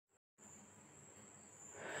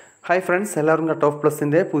Hi friends, എല്ലാവർക്കും cut off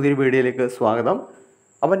പ്ലസിൻ്റെ പുതിയൊരു വീഡിയോയിലേക്ക് സ്വാഗതം.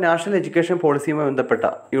 അപ്പോൾ നാഷണൽ എഡ്യൂക്കേഷൻ പോളിസിയുമായി ബന്ധപ്പെട്ട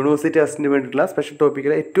യൂണിവേഴ്സിറ്റി ടെസ്റ്റിന് വേണ്ടിയിട്ടുള്ള സ്പെഷ്യൽ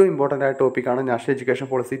ടോപ്പിക്കിലെ ഏറ്റവും ഇമ്പോർട്ടൻ്റ് ആയ ടോപ്പിക്കാണ് നാഷണൽ എഡ്യൂക്കേഷൻ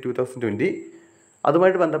പോളിസി 2020.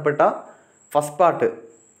 അതുമായിട്ട് ബന്ധപ്പെട്ട ഫസ്റ്റ് പാർട്ട്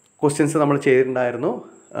ക്വസ്റ്റ്യൻസ് നമ്മൾ ചെയ്തിട്ടുണ്ടായിരുന്നു.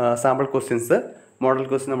 സാമ്പിൾ ക്വസ്റ്റ്യൻസ്, മോഡൽ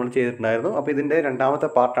ക്വസ്റ്റ്യൻ നമ്മൾ ചെയ്തിട്ടുണ്ടായിരുന്നു. അപ്പോൾ ഇതിൻ്റെ രണ്ടാമത്തെ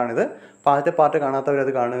പാർട്ടാണിത്. അപ്പോൾ ആദ്യത്തെ പാർട്ട്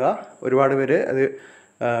കാണാത്തവരത് കാണുക. ഒരുപാട് പേര് അത്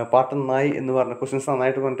പാർട്ട് നന്നായി എന്ന് പറഞ്ഞ ക്വസ്റ്റ്യൻസ്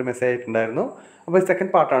നന്നായിട്ട് പറഞ്ഞിട്ട് മെസ്സേജ് ആയിട്ടുണ്ടായിരുന്നു. അപ്പോൾ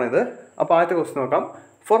സെക്കൻഡ് പാർട്ടാണിത്. അപ്പോൾ ആദ്യത്തെ ക്വസ്റ്റ്യൻ നോക്കാം.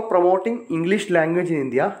 For promoting English language in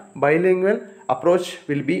India, bilingual approach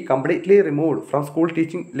will be completely removed from school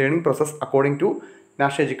teaching learning process according to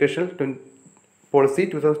National Education Policy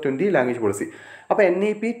 2020 Language Policy. അപ്പോൾ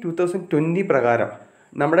NEP 2020 പ്രകാരം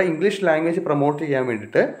നമ്മുടെ ഇംഗ്ലീഷ് ലാംഗ്വേജ് പ്രൊമോട്ട് ചെയ്യാൻ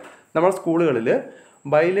വേണ്ടിയിട്ട് നമ്മുടെ സ്കൂളുകളിൽ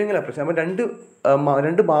ബൈലിംഗൽ അപ്രോച്ച്, നമ്മൾ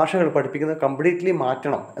രണ്ട് ഭാഷകൾ പഠിപ്പിക്കുന്നത് കംപ്ലീറ്റ്ലി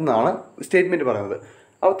മാറ്റണം എന്നാണ് സ്റ്റേറ്റ്മെൻറ്റ് പറയുന്നത്.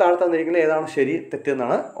 അപ്പോൾ താഴെ തന്നിരിക്കുന്നത് ഏതാണ് ശരി തെറ്റ്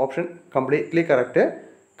എന്നാണ്. Option completely correct,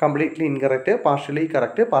 completely incorrect, partially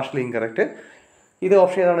correct, partially incorrect. ഇത്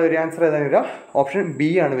ഓപ്ഷൻ ഏതാണ് വരിക? ആൻസർ ഏതാണ് വരിക? ഓപ്ഷൻ ബി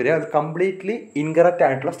ആണ് വരിക. അത് കംപ്ലീറ്റ്ലി ഇൻകറക്റ്റ്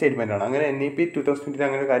ആയിട്ടുള്ള സ്റ്റേറ്റ്മെൻ്റ് ആണ്. അങ്ങനെ NEP 2020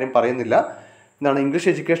 അങ്ങനെ ഒരു കാര്യം പറയുന്നില്ല. എന്താണ് ഇംഗ്ലീഷ്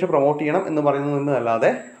എഡ്യൂക്കേഷൻ പ്രൊമോട്ട് ചെയ്യണം എന്ന്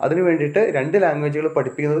പറയുന്നതല്ലാതെ അതിന് വേണ്ടിയിട്ട് രണ്ട് ലാംഗ്വേജുകൾ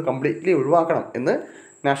പഠിപ്പിക്കുന്നത് കംപ്ലീറ്റ്ലി ഒഴിവാക്കണം എന്ന്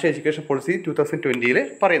നാഷണൽ എഡ്യൂക്കേഷൻ പോളിസി 2020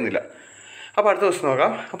 പറയുന്നില്ല. അപ്പോൾ അടുത്ത ദിവസം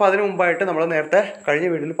നോക്കാം. അപ്പോൾ അതിന് മുമ്പായിട്ട് നമ്മൾ നേരത്തെ കഴിഞ്ഞ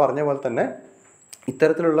വീഡിയോയിൽ പറഞ്ഞ പോലെ തന്നെ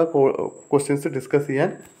ഇത്തരത്തിലുള്ള ക്വസ്റ്റ്യൻസ് ഡിസ്കസ്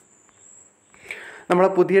ചെയ്യാൻ നമ്മളെ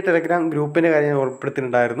പുതിയ ടെലഗ്രാം ഗ്രൂപ്പിൻ്റെ കാര്യം ഞാൻ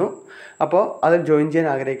ഉൾപ്പെടുത്തിയിട്ടുണ്ടായിരുന്നു. അപ്പോൾ അതിൽ ജോയിൻ ചെയ്യാൻ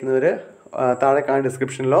ആഗ്രഹിക്കുന്നവർ താഴെ കാണുന്ന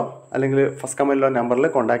ഡിസ്ക്രിപ്ഷനിലോ അല്ലെങ്കിൽ ഫസ്റ്റ് കമൻറ്റിലോ നമ്പറിൽ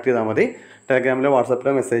കോൺടാക്ട് ചെയ്താൽ മതി. ടെലഗ്രാമിലോ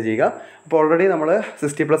വാട്സാപ്പിലോ മെസ്സേജ് ചെയ്യുക. അപ്പോൾ ഓൾറെഡി നമ്മൾ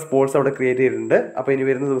 60+ പോൾസ് അവിടെ ക്രിയേറ്റ് ചെയ്തിട്ടുണ്ട്. അപ്പോൾ ഇനി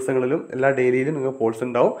വരുന്ന ദിവസങ്ങളിലും എല്ലാ ഡെയിലിയിലും നിങ്ങൾക്ക് പോൾസ്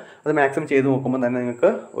ഉണ്ടാവും. അത് മാക്സിമം ചെയ്ത് നോക്കുമ്പോൾ തന്നെ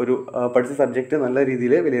നിങ്ങൾക്ക് ഒരു പഠിച്ച സബ്ജക്റ്റ് നല്ല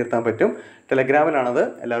രീതിയിൽ വിലയിരുത്താൻ പറ്റും. ടെലഗ്രാമിലാണത്.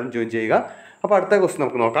 എല്ലാവരും ജോയിൻ ചെയ്യുക. അപ്പോൾ അടുത്ത ക്വസ്റ്റ്യൻ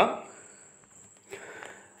നമുക്ക് നോക്കാം.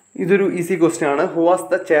 ഇതൊരു ഈസി ക്വസ്റ്റ്യൻ ആണ്. Who was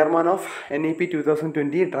the chairman of NEP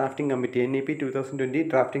 2020 drafting committee? NEP 2020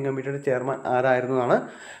 drafting കമ്മിറ്റിയുടെ ചെയർമാൻ ആരായിരുന്നു എന്നാണ്.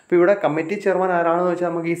 അപ്പോൾ ഇവിടെ കമ്മിറ്റി ചെയർമാൻ ആരാണെന്ന് വെച്ചാൽ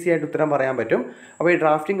നമുക്ക് ഈസി ആയിട്ട് ഉത്തരം പറയാൻ പറ്റും. അപ്പോൾ ഈ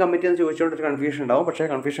ഡ്രാഫ്റ്റിംഗ് കമ്മിറ്റി എന്ന് ചോദിച്ചുകൊണ്ട് ഒരു കൺഫ്യൂഷൻ ഉണ്ടാവും. പക്ഷേ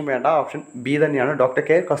കൺഫ്യൂഷൻ വേണ്ട. ഓപ്ഷൻ ബി തന്നെയാണ്. ഡോക്ടർ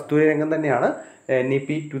കെ കസ്തൂരിരംഗൻ തന്നെയാണ് NEP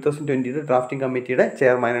 2020 ഡ്രാഫ്റ്റിംഗ് കമ്മിറ്റിയുടെ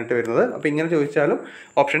ചെയർമാനായിട്ട് വരുന്നത്. അപ്പോൾ ഇങ്ങനെ ചോദിച്ചാലും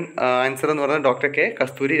ഓപ്ഷൻ ആൻസർ എന്ന് പറയുന്നത് ഡോക്ടർ കെ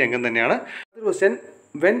കസ്തൂരിരംഗൻ തന്നെയാണ്. അടുത്ത question,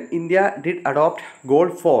 when India did adopt goal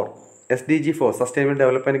 4 SDG 4 Sustainable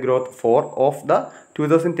Development Growth 4 of the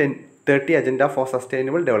 2030 Agenda for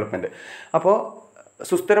Sustainable Development. അപ്പോൾ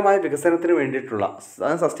സുസ്ഥിരമായ വികസനത്തിന് വേണ്ടിയിട്ടുള്ള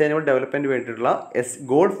സസ്റ്റൈനബിൾ ഡെവലപ്മെൻറ്റിന് വേണ്ടിയിട്ടുള്ള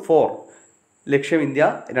ഗോൾ 4 ലക്ഷ്യം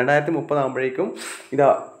ഇന്ത്യ 2030 ആകുമ്പോഴേക്കും ഇത്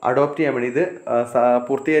അഡോപ്റ്റ് ചെയ്യാൻ വേണ്ടി, ഇത്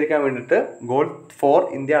പൂർത്തീകരിക്കാൻ വേണ്ടിയിട്ട് ഗോൾ 4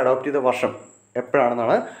 ഇന്ത്യ അഡോപ്റ്റ് ചെയ്ത വർഷം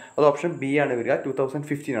എപ്പോഴാണെന്നാണ്. അത് ഓപ്ഷൻ ബി ആണ് വരിക.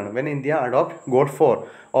 2015 ആണ്. When India adopt goal 4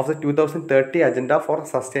 of the 2030 agenda for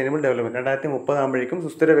sustainable development. 2030 ആകുമ്പോഴേക്കും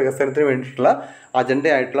സുസ്ഥിര വികസനത്തിന് വേണ്ടിയിട്ടുള്ള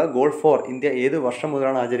അജണ്ടയായിട്ടുള്ള ഗോൾ 4 ഇന്ത്യ ഏത് വർഷം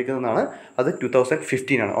മുതലാണ് ആചരിക്കുന്നതെന്നാണ്. അത്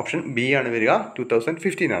 2015 ആണ്. ഓപ്ഷൻ ബി ആണ് വരിക.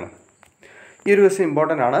 2015 ആണ്. ഈ ഒരു ക്വസ്റ്റ്യൻ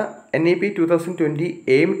ഇമ്പോർട്ടൻ്റ് ആണ്. NEP 2020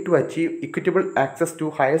 aim to achieve equitable access to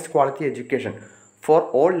highest quality education for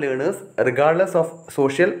all learners regardless of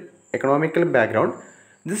social economical background.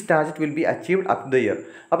 This target will be achieved up the year.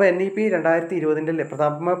 അപ്പോൾ NEP 2020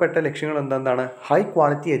 പ്രധാനപ്പെട്ട ലക്ഷ്യങ്ങൾ എന്താണ്? ഹൈ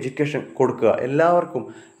ക്വാളിറ്റി എഡ്യൂക്കേഷൻ കൊടുക്കുക. എല്ലാവർക്കും,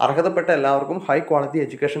 അർഹതപ്പെട്ട എല്ലാവർക്കും high quality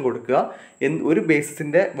education കൊടുക്കുക. ഒരു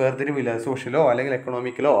ബേസിസിൻ്റെ വേർതിരിവില്ലാതെ, സോഷ്യലോ അല്ലെങ്കിൽ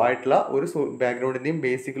എക്കണോമിക്കലോ ആയിട്ടുള്ള ഒരു ബാക്ക്ഗ്രൗണ്ടിൻ്റെയും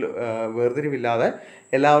ബേസിക് വേർതിരിവില്ലാതെ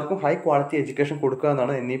എല്ലാവർക്കും ഹൈ ക്വാളിറ്റി എഡ്യൂക്കേഷൻ കൊടുക്കുക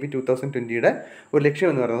എന്നാണ് NEP 2020 ഒരു ലക്ഷ്യം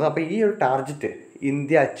എന്ന് പറയുന്നത്. അപ്പോൾ ഈ ഒരു ടാർഗറ്റ്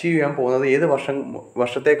ഇന്ത്യ അച്ചീവ് ചെയ്യാൻ പോകുന്നത് ഏത്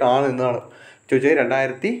വർഷത്തേക്കാണ് എന്നാണ് ചോദിച്ചാൽ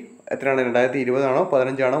 2020 ആണോ,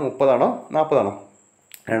 15 ആണോ, 30 ആണോ, 40 ആണോ?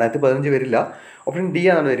 2015 വരില്ല. ഓപ്ഷൻ ഡി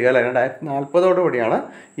ആണ് വരിക അല്ലേ. 2040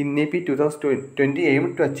 NEP 2020 aim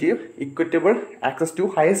to achieve equitable access to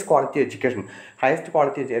highest quality education. Highest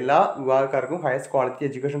quality, എല്ലാ വിഭാഗക്കാർക്കും ഹയസ്റ്റ് ക്വാളിറ്റി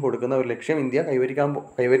എഡ്യൂക്കേഷൻ കൊടുക്കുന്ന ഒരു ലക്ഷ്യം ഇന്ത്യ കൈവരിക്കാൻ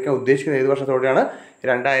ഉദ്ദേശിക്കുന്നത് ഏത് വർഷത്തോടെയാണ്?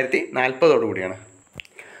 2040.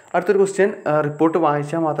 അടുത്തൊരു ക്വസ്റ്റ്യൻ, റിപ്പോർട്ട്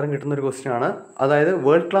വായിച്ചാൽ മാത്രം കിട്ടുന്നൊരു ക്വസ്റ്റ്യൻ ആണ്. അതായത്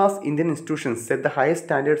world class Indian institutions set the highest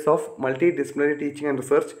standards of multi disciplinary teaching and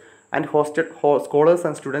research and hosted scholars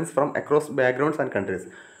and students from across backgrounds and countries.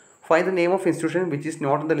 Find the name of institution which is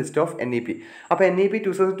not in the list of NEP. അപ്പോൾ NEP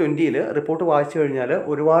 2020 report വായിച്ചു കഴിഞ്ഞാൽ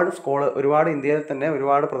ഒരുപാട് ഇന്ത്യയിൽ തന്നെ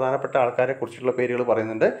ഒരുപാട് പ്രധാനപ്പെട്ട ആൾക്കാരെ കുറിച്ചുള്ള പേരുകൾ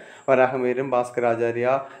പറയുന്നുണ്ട്. വരാഹമിഹിരൻ, ഭാസ്കരാചാര്യ,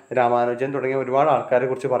 രാമാനുജൻ തുടങ്ങിയ ഒരുപാട് ആൾക്കാരെ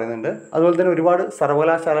കുറിച്ച് പറയുന്നുണ്ട്. അതുപോലെ തന്നെ ഒരുപാട്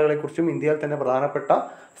സർവകലാശാലകളെക്കുറിച്ചും ഇന്ത്യയിൽ തന്നെ പ്രധാനപ്പെട്ട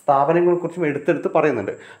സ്ഥാപനങ്ങളെക്കുറിച്ചും എടുത്തെടുത്ത്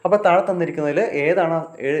പറയുന്നുണ്ട്. അപ്പോൾ താഴെ തന്നിരിക്കുന്നതിൽ ഏതാണ്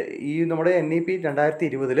ഈ നമ്മുടെ NEP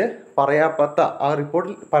 2020 പറയാത്ത, ആ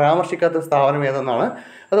റിപ്പോർട്ടിൽ പരാമർശിക്കാത്ത സ്ഥാപനം ഏതെന്നാണ്.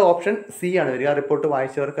 അത് ഓപ്ഷൻ സി ആണ് വരിക. റിപ്പോർട്ട്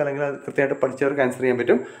വായിച്ചവർക്ക് അല്ലെങ്കിൽ അത് കൃത്യമായിട്ട് പഠിച്ചവർക്ക് ആൻസർ ചെയ്യാൻ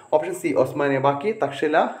പറ്റും. Option C Osmania. ബാക്കി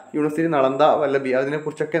തക്ഷശില, യൂണിവേഴ്സിറ്റി, നളന്ദ, വല്ലഭി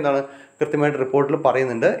അതിനെക്കുറിച്ചൊക്കെ എന്താണ് കൃത്യമായിട്ട് റിപ്പോർട്ടിൽ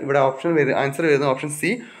പറയുന്നുണ്ട്. ഇവിടെ ആൻസർ വരുന്നത് ഓപ്ഷൻ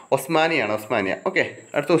സി ഒസ്മാനിയാണ്. ഓക്കെ,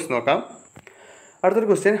 അടുത്ത ക്വസ്റ്റ്യൻ നോക്കാം. അടുത്തൊരു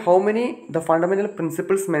question, how many the fundamental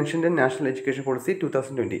principles mentioned in national education policy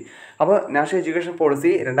 2020. അപ്പോൾ നാഷണൽ എഡ്യൂക്കേഷൻ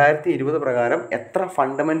പോളിസി 2020 പ്രകാരം എത്ര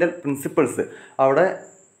ഫണ്ടമെൻ്റൽ പ്രിൻസിപ്പിൾസ് അവിടെ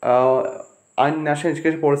ആ നാഷണൽ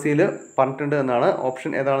എഡ്യൂക്കേഷൻ പോളിസിയിൽ പറഞ്ഞിട്ടുണ്ട് എന്നാണ്.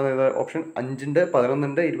 ഓപ്ഷൻ ഏതാണ്? ഓപ്ഷൻ 5 ഉണ്ട്, 11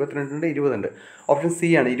 ഉണ്ട്, 22 ഉണ്ട്, 20 ഉണ്ട്. ഓപ്ഷൻ സി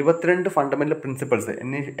ആണ് 22 ഫണ്ടമെൻ്റൽ പ്രിൻസിപ്പിൾസ്.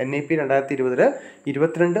 NEP 2020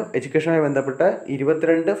 22 എഡ്യൂക്കേഷനുമായി ബന്ധപ്പെട്ട്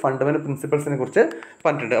 22 ഫണ്ടമെൻ്റൽ പ്രിൻസിപ്പിൾസിനെ കുറിച്ച്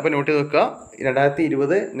പറഞ്ഞിട്ടുണ്ട്. അപ്പോൾ നോട്ട് ചെയ്ത് വെക്കുക,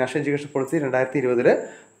 2020 നാഷണൽ എഡ്യൂക്കേഷൻ പോളിസി 2020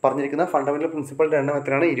 പറഞ്ഞിരിക്കുന്ന ഫണ്ടമെൻ്റൽ പ്രിൻസിപ്പിളിൻ്റെ എണ്ണം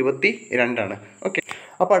എത്രയാണ്? 22 ആണ്. ഓക്കെ,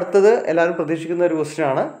 അപ്പോൾ അടുത്തത് എല്ലാവരും പ്രതീക്ഷിക്കുന്ന ഒരു ക്വസ്റ്റ്യൻ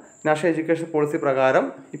ആണ്. നാഷണൽ എഡ്യൂക്കേഷൻ പോളിസി പ്രകാരം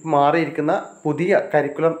ഇപ്പോൾ മാറിയിരിക്കുന്ന പുതിയ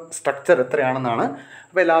കരിക്കുലം സ്ട്രക്ചർ എത്രയാണെന്നാണ്.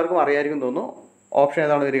 അപ്പോൾ എല്ലാവർക്കും അറിയാമായിരിക്കും തോന്നുന്നു. ഓപ്ഷൻ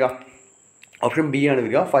ഏതാണ് വരിക? ഓപ്ഷൻ ബി ആണ്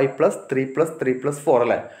വരിക. 5+3+3+4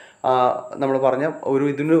 അല്ലേ? നമ്മൾ പറഞ്ഞ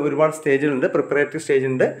ഇതിന് ഒരുപാട് സ്റ്റേജുകളുണ്ട്. പ്രിപ്പറേറ്ററി സ്റ്റേജ്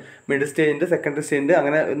ഉണ്ട്, മിഡിൽ സ്റ്റേജ് ഉണ്ട്, സെക്കൻഡറി സ്റ്റേജ് ഉണ്ട്.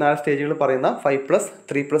 അങ്ങനെ 4 സ്റ്റേജുകൾ പറയുന്ന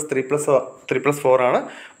 5+3+3+4 ആണ്.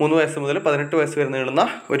 3 വയസ്സ് മുതൽ 18 വയസ്സ് വരെ നീളുന്ന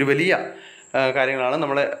ഒരു വലിയ കാര്യങ്ങളാണ്.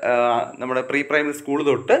 നമ്മുടെ പ്രീ പ്രൈമറി സ്കൂൾ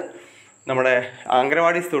തൊട്ട് നമ്മുടെ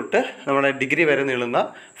അംഗനവാടി തൊട്ട് നമ്മുടെ ഡിഗ്രി വരെ നീളുന്ന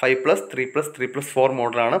 5+3+3+4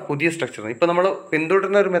 മോഡലാണ് പുതിയ സ്ട്രക്ചർ. ഇപ്പോൾ നമ്മൾ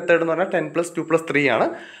പിന്തുടരുന്ന ഒരു മെത്തേഡ് എന്ന് പറഞ്ഞാൽ 10+2+3 ആണ്.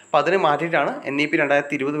 അപ്പോൾ അതിനെ മാറ്റിയിട്ടാണ് NEP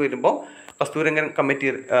 2020 വരുമ്പോൾ കസ്തൂരംഗൻ കമ്മിറ്റി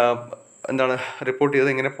റിപ്പോർട്ട്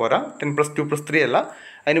ചെയ്തത് ഇങ്ങനെ പോരാ, 10+2+3 അല്ല.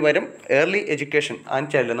 അതിന് പകരം ഏർലി എഡ്യൂക്കേഷൻ ആൻഡ്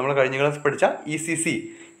ചൈൽഡ്, നമ്മൾ കഴിഞ്ഞ ക്ലാസ് പഠിച്ച ECC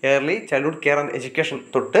early childhood care and education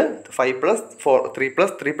തൊട്ട്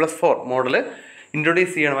 5+3+3+4 മോഡൽ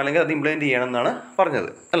ഇൻട്രൊഡ്യൂസ് ചെയ്യണം, അല്ലെങ്കിൽ അത് ഇംപ്ലിമെൻറ്റ് ചെയ്യണം എന്നാണ് പറഞ്ഞത്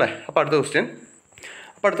അല്ലേ. അപ്പോൾ അടുത്ത question,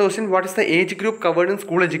 what is the age group covered in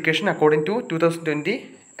school education according to 2020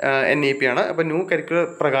 NEP ആണ്. അപ്പോൾ ന്യൂ കരിക്കുലർ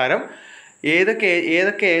പ്രകാരം ഏതൊക്കെ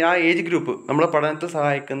ആ ഏജ് ഗ്രൂപ്പ് നമ്മളെ പഠനത്തിൽ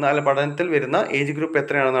സഹായിക്കുന്ന പഠനത്തിൽ വരുന്ന ഏജ് ഗ്രൂപ്പ്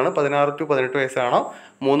എത്രയാണെന്നാണ്. 16 to 18 വയസ്സാണോ,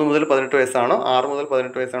 3 മുതൽ 18 വയസ്സാണോ, 6 മുതൽ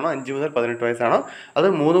 18 വയസ്സാണോ, 5 മുതൽ 18 വയസ്സാണോ, അത്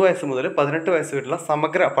 3 വയസ്സ് മുതൽ 18 വയസ്സ് വരെയുള്ള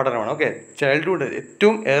സമഗ്ര പഠനമാണ്. ഓക്കെ, ചൈൽഡ്ഹുഡ്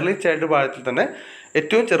ഏറ്റവും ഏർലി ചൈൽഡ് പ്രായത്തിൽ തന്നെ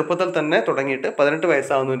ഏറ്റവും ചെറുപ്പത്തിൽ തന്നെ തുടങ്ങിയിട്ട് 18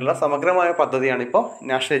 വയസ്സാവുന്നതിനുള്ള സമഗ്രമായ പദ്ധതിയാണ് ഇപ്പോൾ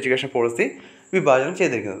നാഷണൽ എഡ്യൂക്കേഷൻ പോളിസി വിഭാജനം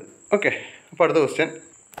ചെയ്തിരിക്കുന്നത്. ഓക്കെ, അപ്പോൾ അടുത്ത question,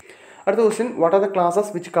 what are the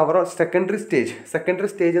classes which cover secondary stage? Secondary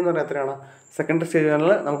stage എന്ന് പറഞ്ഞാൽ എത്രയാണ്? സെക്കൻഡറി സ്റ്റേജ്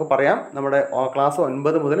പറഞ്ഞാൽ നമുക്ക് പറയാം നമ്മുടെ ക്ലാസ്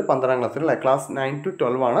 9 മുതൽ 12 ക്ലാസ്സിൽ അല്ലേ, ക്ലാസ് 9 to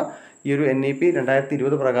 12 ആണ് ഈ ഒരു NEP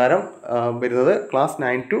 2020 പ്രകാരം വരുന്നത്. ക്ലാസ്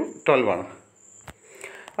 9 to 12 ആണ്.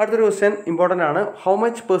 അടുത്തൊരു ക്വസ്റ്റ്യൻ ഇമ്പോർട്ടൻ്റ് ആണ്. How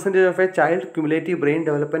much percentage of A child cumulative brain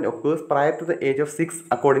development occurs prior to the age of 6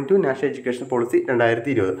 according to national education policy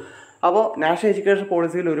 2020? അപ്പോൾ നാഷണൽ എഡ്യൂക്കേഷൻ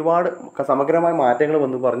പോളിസിയിൽ ഒരുപാട് സമഗ്രമായ മാറ്റങ്ങൾ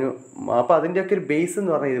വന്നു പറഞ്ഞു. അപ്പോൾ അതിൻ്റെയൊക്കെ ഒരു ബേസ്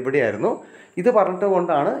എന്ന് പറഞ്ഞാൽ ഇവിടെയായിരുന്നു. ഇത് പറഞ്ഞിട്ട്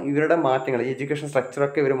കൊണ്ടാണ് ഇവരുടെ മാറ്റങ്ങൾ, എഡ്യൂക്കേഷൻ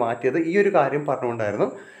സ്ട്രക്ചറൊക്കെ ഇവർ മാറ്റിയത്. ഈ ഒരു കാര്യം പറഞ്ഞുകൊണ്ടായിരുന്നു.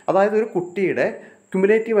 അതായത് ഒരു കുട്ടിയുടെ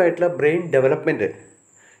ക്യുമുലേറ്റീവ് ആയിട്ടുള്ള ബ്രെയിൻ ഡെവലപ്മെൻറ്റ്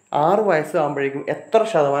 6 വയസ്സാകുമ്പോഴേക്കും എത്ര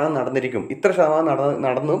ശതമാനം നടന്നിരിക്കും, ഇത്ര ശതമാനം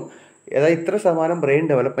നടന്നു, അതായത് ഇത്ര ശതമാനം ബ്രെയിൻ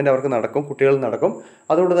ഡെവലപ്മെൻറ്റ് അവർക്ക് നടക്കും, കുട്ടികൾ നടക്കും.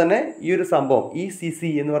 അതുകൊണ്ട് തന്നെ ഈ ഒരു സംഭവം ECC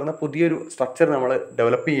എന്ന് പറയുന്ന പുതിയൊരു സ്ട്രക്ചർ നമ്മൾ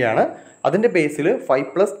ഡെവലപ്പ് ചെയ്യുകയാണ്. അതിൻ്റെ ബേസിൽ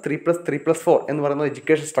 5+3+3+4 എന്ന് പറയുന്ന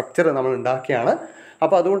എഡ്യൂക്കേഷൻ സ്ട്രക്ചർ നമ്മൾ ഉണ്ടാക്കിയാണ്.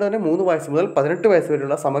 അപ്പോൾ അതുകൊണ്ട് തന്നെ 3 വയസ്സ് മുതൽ 18 വയസ്സ്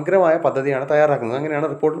വരെയുള്ള സമഗ്രമായ പദ്ധതിയാണ് തയ്യാറാക്കുന്നത്. അങ്ങനെയാണ്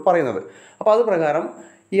റിപ്പോർട്ടിൽ പറയുന്നത്. അപ്പോൾ അത് പ്രകാരം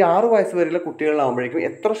ഈ 6 വയസ്സ് വരെയുള്ള കുട്ടികളിലാകുമ്പോഴേക്കും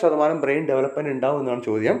എത്ര ശതമാനം ബ്രെയിൻ ഡെവലപ്മെൻറ്റ് ഉണ്ടാവും എന്നാണ്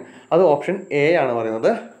ചോദ്യം. അത് ഓപ്ഷൻ എ ആണ്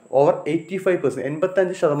പറയുന്നത്. ഓവർ 85%,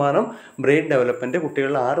 85% ബ്രെയിൻ ഡെവലപ്മെൻറ്റ്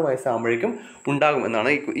കുട്ടികളിൽ 6 വയസ്സാകുമ്പോഴേക്കും ഉണ്ടാകും എന്നാണ്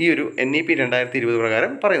ഈ ഒരു NEP 2020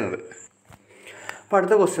 പ്രകാരം പറയുന്നത്. അപ്പോൾ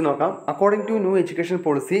അടുത്ത ക്വസ്റ്റ്യൻ നോക്കാം. According to new education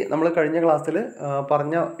policy, നമ്മൾ കഴിഞ്ഞ ക്ലാസ്സിൽ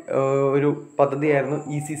പറഞ്ഞ ഒരു പദ്ധതിയായിരുന്നു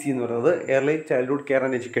ECC എന്ന് പറയുന്നത്, early childhood care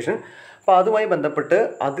and education. അപ്പോൾ അതുമായി ബന്ധപ്പെട്ട്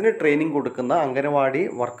അതിന് ട്രെയിനിങ് കൊടുക്കുന്ന അംഗനവാടി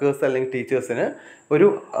വർക്കേഴ്സ് അല്ലെങ്കിൽ ടീച്ചേഴ്സിന് ഒരു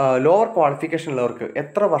ലോവർ ക്വാളിഫിക്കേഷൻ ഉള്ളവർക്ക്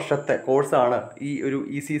എത്ര വർഷത്തെ കോഴ്സാണ് ഈ ഒരു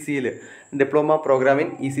ECCയിൽ ഡിപ്ലോമ പ്രോഗ്രാം ഇൻ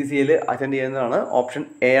ECCയിൽ അറ്റൻഡ് ചെയ്യുന്നതാണ്. ഓപ്ഷൻ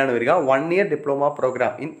എ ആണ് വരിക. 1 year diploma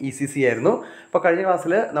programme in ECC ആയിരുന്നു. അപ്പോൾ കഴിഞ്ഞ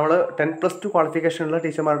ക്ലാസ്സിൽ നമ്മൾ 10+2 ക്വാളിഫിക്കേഷനുള്ള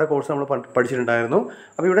ടീച്ചർമാരുടെ കോഴ്സ് നമ്മൾ പഠിച്ചിട്ടുണ്ടായിരുന്നു.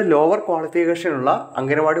 അപ്പോൾ ഇവിടെ ലോവർ ക്വാളിഫിക്കേഷനുള്ള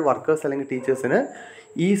അംഗനവാടി വർക്കേഴ്സ് അല്ലെങ്കിൽ ടീച്ചേഴ്സിന്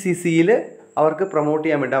ECCയിൽ അവർക്ക് പ്രൊമോട്ട്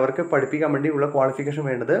ചെയ്യാൻ വേണ്ടി, അവർക്ക് പഠിപ്പിക്കാൻ വേണ്ടി ഉള്ള ക്വാളിഫിക്കേഷൻ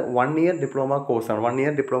വേണ്ടത് 1 year ഡിപ്ലോമ കോഴ്സാണ്. 1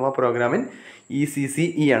 year diploma programme in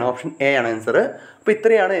ECCE ആണ്. ഓപ്ഷൻ എ ആണ് ആൻസർ. അപ്പോൾ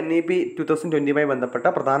ഇത്രയാണ് NEP 2020യുമായി ബന്ധപ്പെട്ട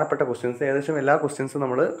പ്രധാനപ്പെട്ട ക്വസ്റ്റ്യൻസ്. ഏകദേശം എല്ലാ ക്വസ്റ്റ്യൻസും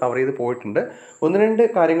നമ്മൾ കവർ ചെയ്ത് പോയിട്ടുണ്ട്. 1-2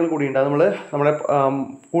 കാര്യങ്ങൾ കൂടിയുണ്ട്. നമ്മുടെ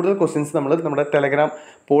കൂടുതൽ ക്വസ്റ്റ്യൻസ് നമ്മുടെ ടെലഗ്രാം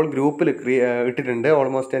പോൾ ഗ്രൂപ്പിൽ ഇട്ടിട്ടുണ്ട്.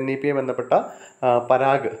 ഓൾമോസ്റ്റ് NEPയുമായി ബന്ധപ്പെട്ട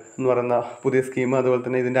പരാഗ് എന്ന് പറയുന്ന പുതിയ സ്കീം, അതുപോലെ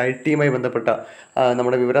തന്നെ ഇതിൻ്റെ IT-യുമായി ബന്ധപ്പെട്ട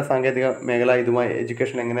നമ്മുടെ വിവര സാങ്കേതിക മേഖല, ഇതുമായി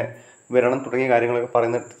എഡ്യൂക്കേഷൻ എങ്ങനെ വരണം തുടങ്ങിയ കാര്യങ്ങളൊക്കെ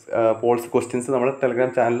പറയുന്ന പോൾസ് ക്വസ്റ്റ്യൻസ് നമ്മുടെ ടെലഗ്രാം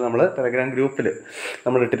ചാനൽ, ടെലഗ്രാം ഗ്രൂപ്പിൽ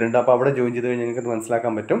നമ്മൾ ഇട്ടിട്ടുണ്ട്. അപ്പോൾ അവിടെ ജോയിൻ ചെയ്ത് കഴിഞ്ഞാൽ നിങ്ങൾക്ക്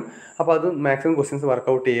മനസ്സിലാക്കാൻ പറ്റും. അപ്പോൾ അത് മാക്സിമം ക്വസ്റ്റ്യൻസ്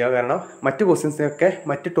വർക്കൗട്ട് ചെയ്യുക. കാരണം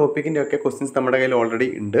മറ്റ് ടോപ്പിക്കിൻ്റെ ഒക്കെ ക്വസ്റ്റ്യൻസ് നമ്മുടെ കയ്യിൽ ഓൾറെഡി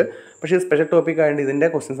ഉണ്ട്. പക്ഷേ സ്പെഷ്യൽ ടോപ്പിക് ആയതുകൊണ്ട് ഇതിൻ്റെ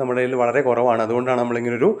ക്വസ്റ്റ്യൻസ് നമ്മുടെ കയ്യിൽ വളരെ കുറവാണ്. അതുകൊണ്ടാണ്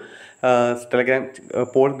നമ്മളിങ്ങനൊരു ടെലഗ്രാം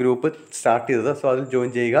പോൾ ഗ്രൂപ്പ് സ്റ്റാർട്ട് ചെയ്തത്. സോ അതിൽ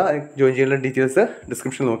ജോയിൻ ചെയ്യുക. ജോയിൻ ചെയ്യാനുള്ള ഡീറ്റെയിൽസ്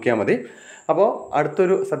ഡിസ്ക്രിപ്ഷനിൽ നോക്കിയാൽ മതി. അപ്പോൾ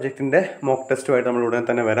അടുത്തൊരു സബ്ജക്റ്റിൻ്റെ മോക്ക് ടെസ്റ്റുമായിട്ട് നമ്മൾ ഉടനെ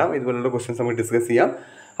തന്നെ വരാം. ഇതുപോലുള്ള ക്വസ്റ്റ്യൻസ് നമുക്ക് ഡിസ്കസ് ചെയ്യാം.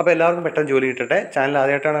 അപ്പോൾ എല്ലാവർക്കും പെട്ടെന്ന് ജോലി കിട്ടട്ടെ. ചാനൽ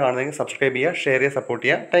ആദ്യമായിട്ടാണ് കാണുന്നതെങ്കിൽ സബ്സ്ക്രൈബ് ചെയ്യുക, ഷെയർ ചെയ്യുക, സപ്പോർട്ട്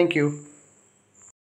ചെയ്യുക. താങ്ക്